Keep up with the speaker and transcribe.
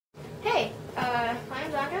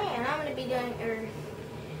doing an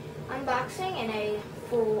unboxing and a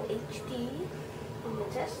full HD video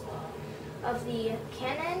test of the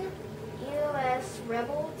Canon EOS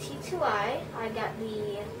Rebel T2i. I got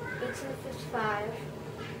the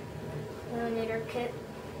 18-55mm kit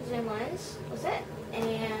zoom lens. Was it?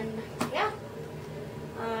 And yeah,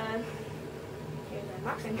 here's the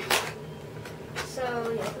unboxing.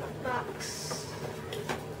 So yeah, the box.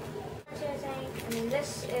 And then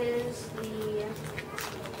this is the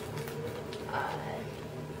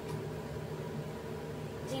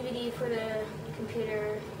DVD for the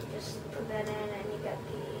computer. Just put that in, and you got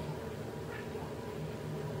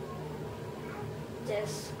the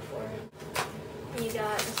disc for it. And you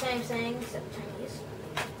got the same thing except Chinese.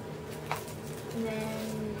 And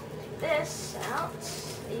then this out.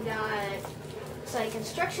 You got, it's like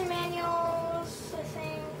instruction manuals, I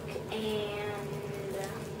think, and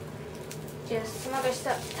just some other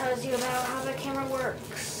stuff that tells you about how the camera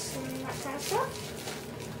works and that kind of stuff.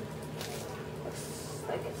 Looks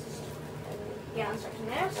like it's, yeah, instruction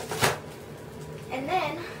manuals. And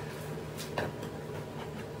then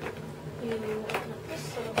you open up this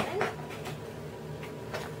little thing,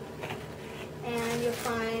 and you'll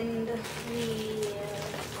find the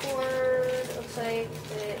cord. Looks like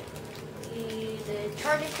the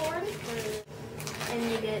charging cord, and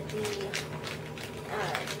you get the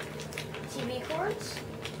TV cords.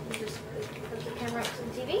 You just put the camera up to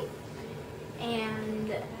the TV, and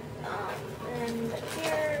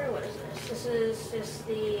here, what is this? This is just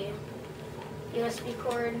the USB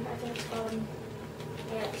cord, I think it's called.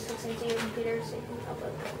 Yeah, it sticks into your computer so you can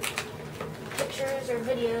upload pictures or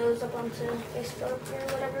videos up onto Facebook or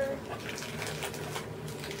whatever.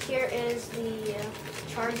 Here is the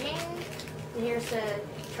charging. And here's the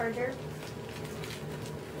charger.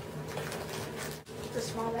 It's a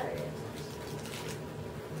small battery.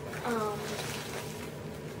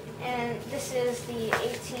 And this is the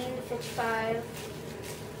 18-55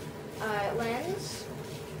 lens.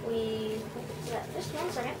 Just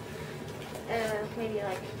 1 second. Maybe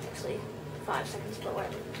like actually 5 seconds, but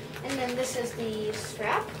whatever. And then this is the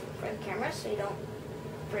strap for the camera, so you don't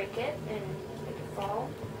break it and make it fall,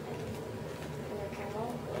 and the camera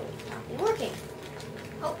will not be working.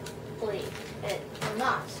 Hopefully, it will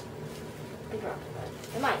not be broken, but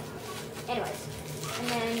it might. Anyways, and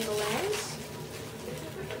then the lens.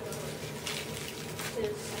 This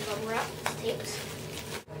is some bubble wrap, it's taped.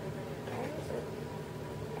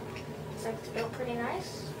 Looks like it's built pretty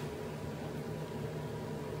nice.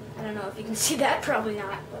 I don't know if you can see that, probably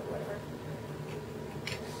not, but whatever.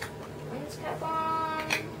 Lens cap on,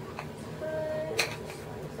 hood, just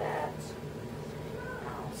like that.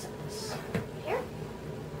 I'll set this here.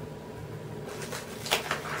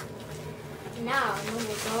 Now, the one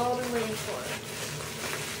we've all been waiting for.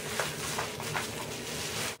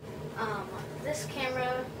 This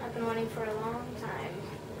camera I've been wanting for a long time.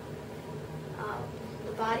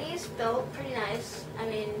 The body is built pretty nice. I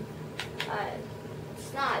mean,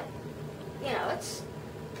 it's not, you know, it's,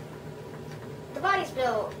 the body's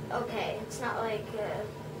built okay. It's not like,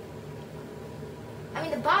 I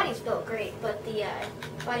mean, the body's built great, but the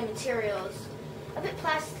body material is a bit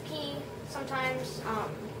plasticky sometimes,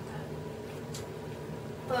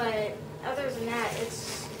 but other than that,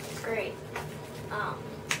 it's great.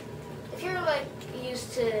 If you're like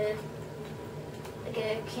used to like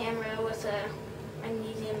a camera with a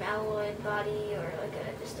magnesium alloy body, or like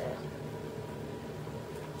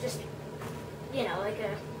just you know, like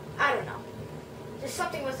a, I don't know, just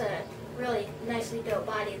something with a really nicely built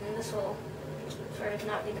body, then this will sort of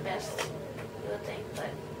not be the best, you would think,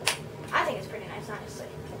 but I think it's pretty nice, honestly.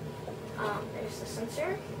 There's the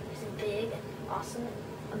sensor. It's big and awesome and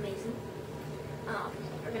amazing.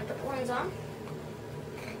 We're gonna put the lens on.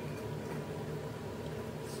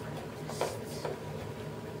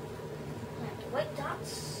 White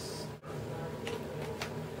dots.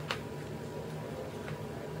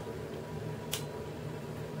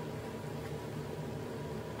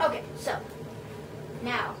 Okay, so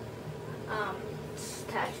now it's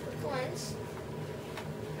attached with the lens.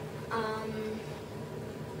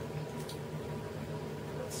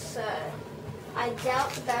 I doubt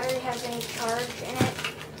the battery has any charge in it,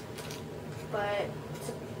 but it's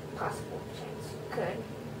a possible chance. Could.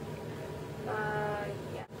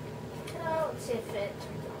 Yeah. Let's see if it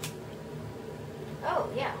turns on. Oh,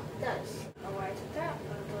 yeah, it does. I don't know why I took that. I'm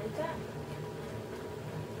going to delete that.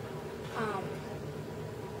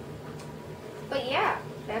 But yeah,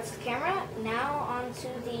 that's the camera. Now on to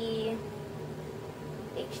the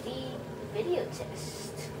HD video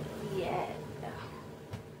test. Yeah.